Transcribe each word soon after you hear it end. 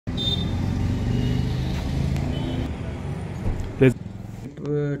Plays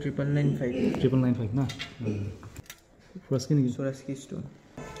 995 না ফ্ৰস্কি নেকি Swarovski stone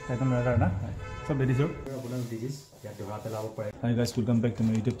Titan radar না सब लेडीज़ अपना डिजीज या जोरहाट अलावा पड़े hi guys welcome back to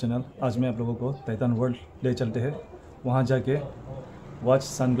my YouTube channel. आज मैं आप लोगों को टाइटन वर्ल्ड ले चलते हैं। वहाँ जाके वॉच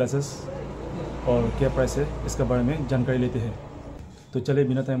सनग्लासेस और क्या प्राइस है इसके बारे में जानकारी लेते हैं। तो चलिए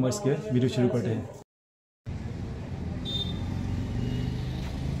बिना टाइम वेस्ट के वीडियो शुरू करते हैं।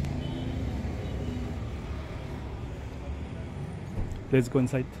 Please go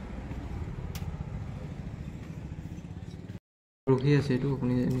inside. रखी আছে এটো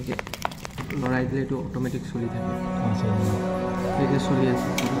আপুনি এনেকে লৰাই দিলে এটো অটোমেটিক চলি থাকে। আচ্ছা এটা চলি আছে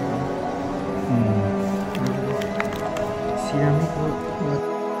সিৰামিক বুলি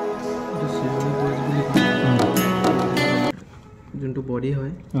যোনটো বডি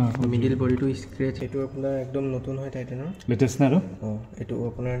হয় মিডল বডিটো স্ক্ৰেচ এটো আপোনাৰ একদম নতুন হয় টাইটানৰ লেটেস্ট না এটো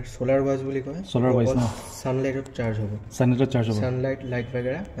আপোনাৰ সোলাৰ ওয়াচ বুলি কয়। সোলাৰ ওয়াচ না সানলাইটত চাৰ্জ হ'ব সানলাইট লাইট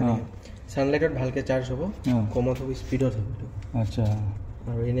वगैरह সানলাইটত ভালকে চাৰ্জ হ'ব কমত হ'ব স্পিডত হ'ব। আচ্ছা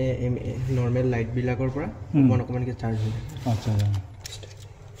আৰু এনে নৰমাল লাইট বিলাকৰ পৰা অকমানকে চাৰ্জ হয়। আচ্ছা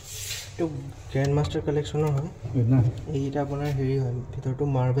তো গ্ৰ্যান্ড মাস্টাৰ কালেকশনৰ হয় না এইটা আপোনাৰ হেৰি হয় ভিতৰটো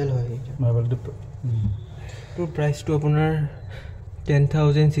মাৰ্বেল হয় এইটা মাৰ্বেল তো প্ৰাইসটো আপোনাৰ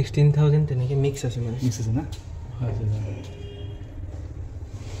 10,000 16,000 তেনেকে মিক্স আছে মানে মিক্স আছে না। আচ্ছা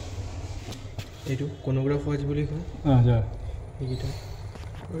এইটো কোনোগ্ৰাফ ওয়াচ বুলি কয়। আচ্ছা এইটা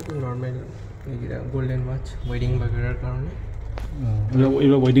এইটো নৰমাল এইটা গোল্ডেন ওয়াচ ওয়েডিং वगैरह কাৰণে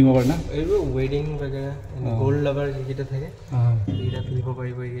এইটো ওয়েডিং over না এইটো ওয়েডিং वगैरह গোল্ড লাভাৰ যেটা থাকে এইটা পিন্ধিব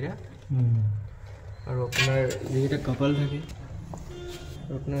পাৰিব এইটা। আৰু আপোনাৰ যেটা কাপল থাকে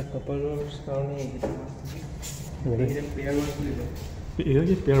আপোনাৰ কাপলৰ কাৰণে এইটা পেয়াৰ ওয়াচ বুলি কয়।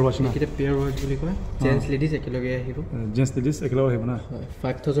 পেয়াৰ ওয়াচ না এটা পেয়াৰ ওয়াচ বুলি কয়। জেন্টস লেডিজ একেলগে আহিব। জেন্টস লেডিজ একেলগে আহিব না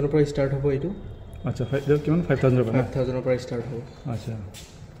 5000 পৰা ষ্টাৰ্ট হ'ব এইটো। আচ্ছা কিমান 5000 পৰা 5000 পৰা ষ্টাৰ্ট হ'ব। আচ্ছা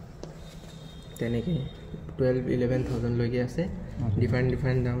তেনেকে 12-11,000 লৈকে আছে।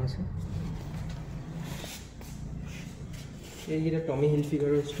 ডিফাৰেণ্ট দাম আছে। এইটা টমি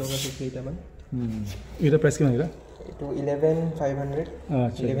হিলফিগাৰৰ ষ্টক আছে কেইটামান। এটা প্ৰাইস কিমান এটা? এইটো 11,500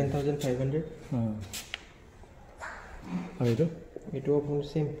 11,500 আৰু এইটো আপোনাৰ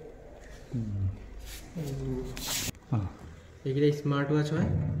সেম এইটা স্মাৰ্ট ওয়াচ হয়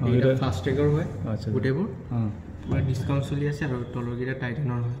এইটা ফাস্ট ট্ৰ্যাকাৰ হয়। আচ্ছা গুটেবোৰ পুৰা ডিসকাউন্ট চলি আছে আৰু তলগিটা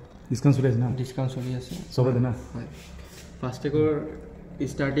টাইটানৰ হয়। ডিসকাউন্ট চলি আছে না ডিসকাউন্ট চলি আছে সবতে না হয়। ফাস্ট ট্র্যাকার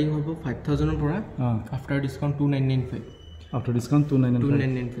স্টার্টিং হ'ব 5,000 পৰা আফটাৰ ডিসকাউন্ট 2,995 আফটাৰ ডিসকাউন্ট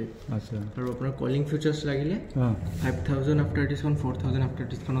 2,995 আচ্ছা আৰু আপোনাৰ কলিং ফিচাৰ্স লাগিলে 5,000 আফটাৰ ডিসকাউন্ট 4,000 আফটাৰ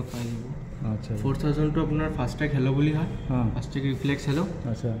ডিসকাউন্টত পাই যাব। আচ্ছা 4,000 তো আপোনাৰ ফাস্ট ট্র্যাক হেলো বুলি হয়। ফাস্ট ট্র্যাক রিফ্লেক্স হেলো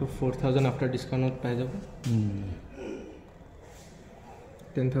আচ্ছা তো 4,000 আফটার ডিসকাউন্টত পাই যাব।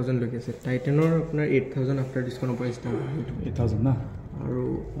 10,000 লৈকে আছে। টাইটানৰ আপোনাৰ 8,000 আফটাৰ ডিসকাউন্ট পৰা ষ্টাৰ্ট হয় 8,000 না আৰু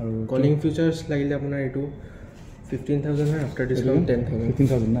কলিং ফিচাৰ্স লাগিলে আপোনাৰ এইটো 15,000 হয় আফটার ডিসকাউন্ট 10,000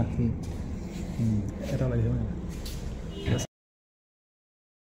 15,000 না এটা লাগিব না।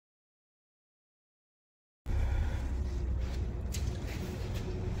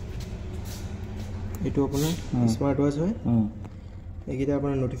 এইটো আপোনাৰ স্মাৰ্ট ওয়াচ হয়। এইটা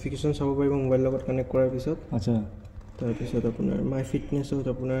আপোনাৰ নোটিফিকেশন চাব পাৰিব মোবাইল লগত কানেক্ট কৰাৰ পিছত। আচ্ছা তাৰ পিছত আপোনাৰ মাই ফিটনেছত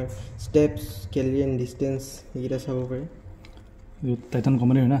আপোনাৰ স্টেপস কেলৰিয়ান ডিসটেন্স এইটা চাব পাৰে। টাইটান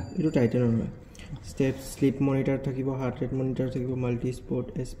কোম্পানী হয় না এইটো টাইটানৰ হয়। স্টেপস স্লিপ মনিটৰ থাকিব হাৰ্ট ৰেট মনিটৰ থাকিব multi spot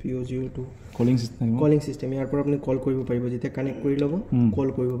SPO02 calling system ইয়াৰ পৰা আপুনি কল কৰিব পাৰিব যেতিয়া কানেক্ট কৰি ল'ব কল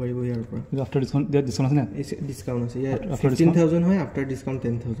কৰিব পাৰিব ইয়াৰ পৰা। আফটাৰ ডিসকাউন্ট ডিসকাউন্ট আছে না ডিসকাউন্ট আছে ইয়াৰ 15,000 হয় আফটার ডিসকাউন্ট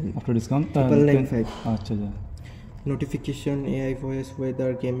 10,000 আফটার ডিসকাউন্ট 995 আচ্ছা যা notification AI voice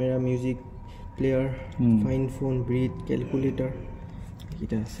weather camera music player fine phone breathe calculator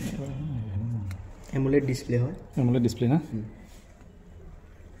এটা আছে। এমোলেড ডিসপ্লে হয় এমোলেড ডিসপ্লে না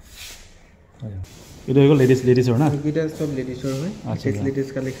এটা হলো লেডিসৰ না এইটা সব লেডিসৰ হয়। আচ্ছা লেডিস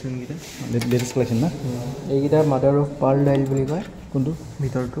কালেকশন গিটা লেডিস কালেকশন না এইটা মাদাৰ অফ পাৰ্ল ডাইল বুলি কয়। কোনটো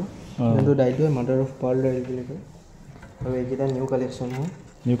ভিতৰটো যোনটো ডাইলটো মাদাৰ অফ পাৰ্ল ডাইল বুলি কয়। আৰু এইটা নিউ কালেকশন হয়।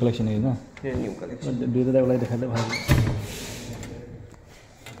 নিউ কালেকশন এই না নিউ কালেকশন দুইটা ওলাই দেখালে ভাল।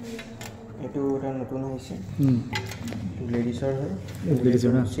 এইটো এটা নতুন হৈছে লেডিসৰ হয়।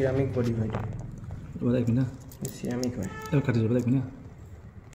 লেডিসৰ না সিৰামিক বডি হয় ওলাই কিনা সিৰামিক হয়। এটা কাটি যাব কিনা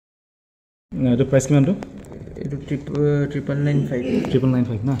এটা প্ৰাইস কিমান তো? এইটো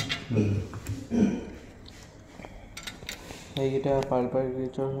 995 না এইটা পাৰ্ল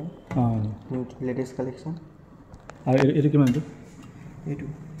ৰিচৰ হয় লেটেস্ট কালেকশন। আৰু এইটো কিমান তো?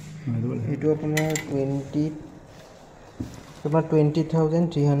 এইটো আপোনাৰ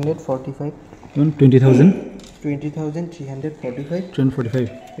 20,345 20,345 345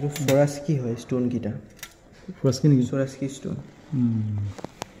 এইটো Swarovski হয় স্টোন গিটা Swarovski নেকি? Swarovski stone.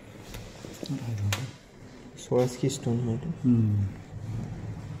 Swarovski stone হয় এটা।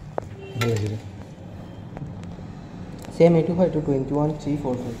 ভালো আছে। সেম এটু হয়,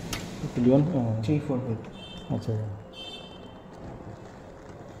 21345 21 345 আচ্ছা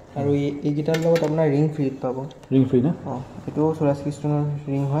আৰু এই গিটাৰ লগত আপোনাৰ ৰিং ফ্ৰী পাব। ৰিং ফ্ৰী না? এটো Swarovski ষ্টনৰ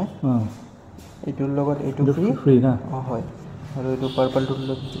ৰিং হয়। এটোৰ লগত এটো ফ্ৰী না? হয়। আৰু এটো পাৰ্পল টুৰ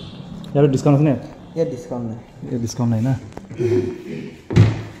লগত ইয়াৰ ডিসকাউন্ট আছে নে? ইয়াৰ ডিসকাউন্ট নাই। ডিসকাউন্ট নাই না?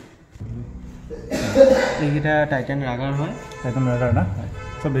 এইগিটা টাইটান ৰাগাৰ হয়। টাইটান ৰাগাৰ না?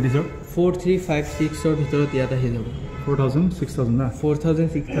 সব লেডিজ 4356 ৰ ভিতৰত ইয়াত আহি যাব। 4000 6000 না? 4000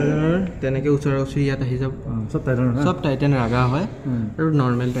 6000 ৰ তেনেকে ওচৰা-ওচৰি ইয়াত আহি যাব। সব টাইটান না? সব টাইটান ৰাগা হয় আৰু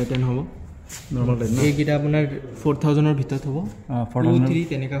নৰমাল টাইটান হ'ব। নৰমাল টাইটান না? এইগিটা আপোনাৰ 4000 ৰ ভিতৰত হ'ব। 23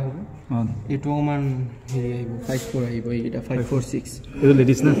 তেনেকা হ'ব। এটো মান হেৰি আহিব 54 আহিব। এইগিটা 546 এটো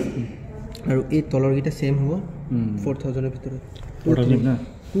লেডিজ না? আৰু এই তলৰ গিটা সেম হ'ব 4000 ৰ ভিতৰত। 4000 না?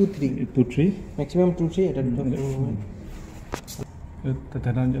 23 ম্যাক্সিমাম 23 এটা দুটা হয়।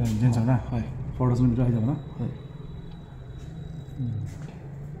 টাইটান জিন্স না? হয়। 4000 ভিতৰত আহি যাব না? হয়।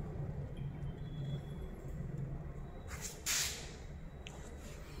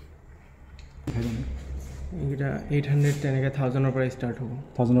 এইগিটা 800 তেনেকে 1000 ৰ পৰা ষ্টাৰ্ট হ'ব।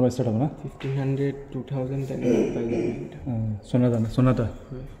 1000 ৰ পৰা ষ্টাৰ্ট হ'ব না? 1500 2000 তেনেকে পাই যাব এইগিটা। সোনাটা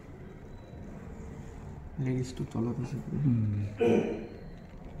হয়। লেডিজ টু তলত আছে।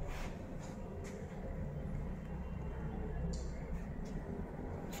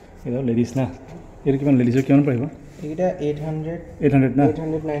 এটা লেডিজ না? এর কিমান লেডিজৰ কিমান পাৰিব? এইগিটা 800 না?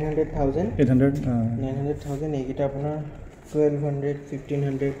 800 900 1000 800 900 1000 এইগিটা আপোনাৰ 1200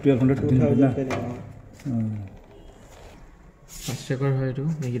 1500 2000 না? ফাস্টেকৰ হয় এইটো।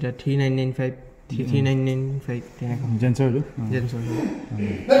 এইগিটা 3995 3995 তেনেকা জেন্সৰ এইটো? জেন্সৰ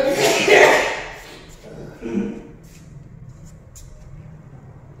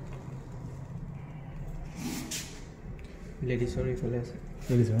লেডিজৰ ইফালে আছে।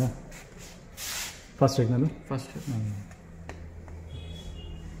 লেডিজৰ না? ফাৰ্ষ্ট ট্ৰেক না? First track.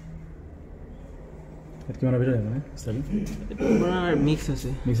 কিমানৰ ভিতৰত আহিব মানে ষ্টাইলিং? আপোনাৰ মিক্স আছে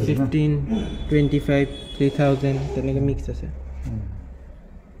 15 25 3000 তেনেকে মিক্স আছে।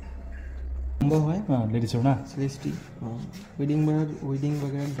 কম্বো হয় লেডিজৰ না? সেলেস্টি ওয়েডিং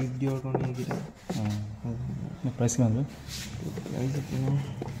বগেৰা গিফট দিয়াৰ কাৰণে এইকেইটা। প্ৰাইচ কিমান হয়? প্ৰাইচ আপোনাৰ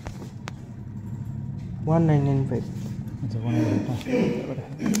 1995। আচ্ছা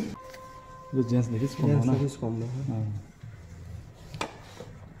 1995। জেন্স লেডিজ কম্বো না? লেডিজ কম্বো হয়।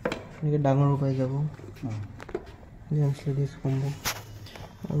 এনেকৈ ডাঙৰো পাই যাব জেন্স লেডিজ কম্বো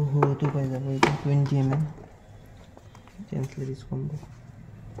আৰু সৰুটো পাই যাব। এইটো 20 mm Jens ladies combo.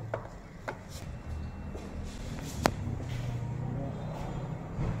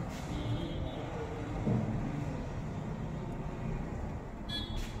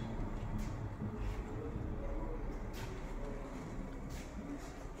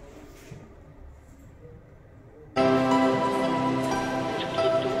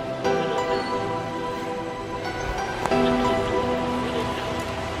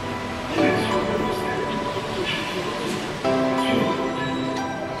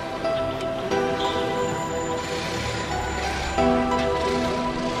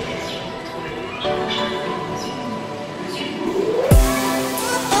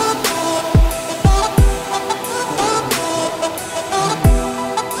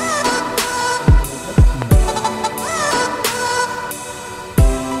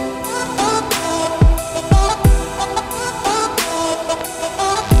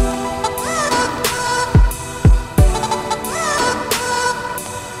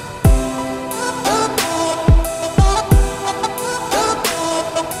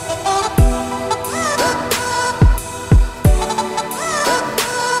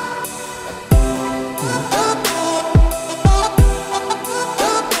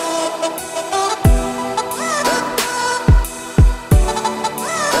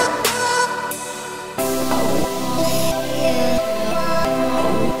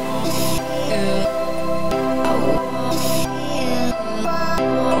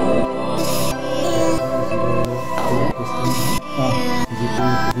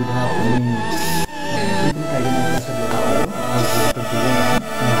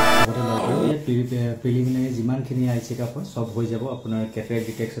 Preliminary যিমানখিনি আই চেকআপৰ সব হৈ যাব। আপোনাৰ কেটাৰেক্ট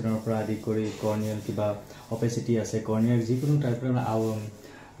ডিটেকশ্যনৰ পৰা আদি কৰি কৰ্নিয়েল কিবা অপেচিটি আছে, কৰ্নিয়েল যিকোনো টাইপৰ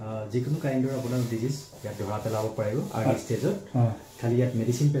যিকোনো কাইণ্ডৰ আপোনাৰ ডিজিজ ইয়াত ধৰা পেলাব পাৰিব আৰ্লি ষ্টেজত। খালি ইয়াত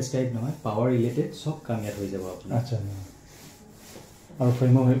মেডিচিন প্ৰেছক্ৰাইব নহয়, পাৱাৰ ৰিলেটেড সব কাম ইয়াত হৈ যাব আপোনাৰ। আচ্ছা আৰু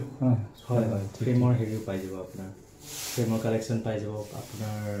ফ্ৰেমৰ হয় ফ্ৰেমৰ হেৰিও পাই যাব আপোনাৰ। ফ্ৰেমৰ কালেকশ্যন পাই যাব,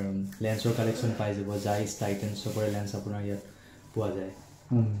 আপোনাৰ লেন্সৰ কালেকশ্যন পাই যাব, জাইছ টাইটেন চবৰে লেন্স আপোনাৰ ইয়াত পোৱা যায়।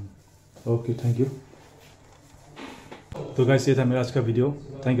 Okay thank you. तो गाइस ये था मेरा आज का video,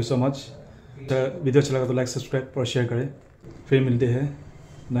 thank you so much. Video अच्छा लगा तो लाइक सब्सक्राइब और शेयर करें। फिर मिलते हैं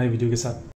नए वीडियो के साथ।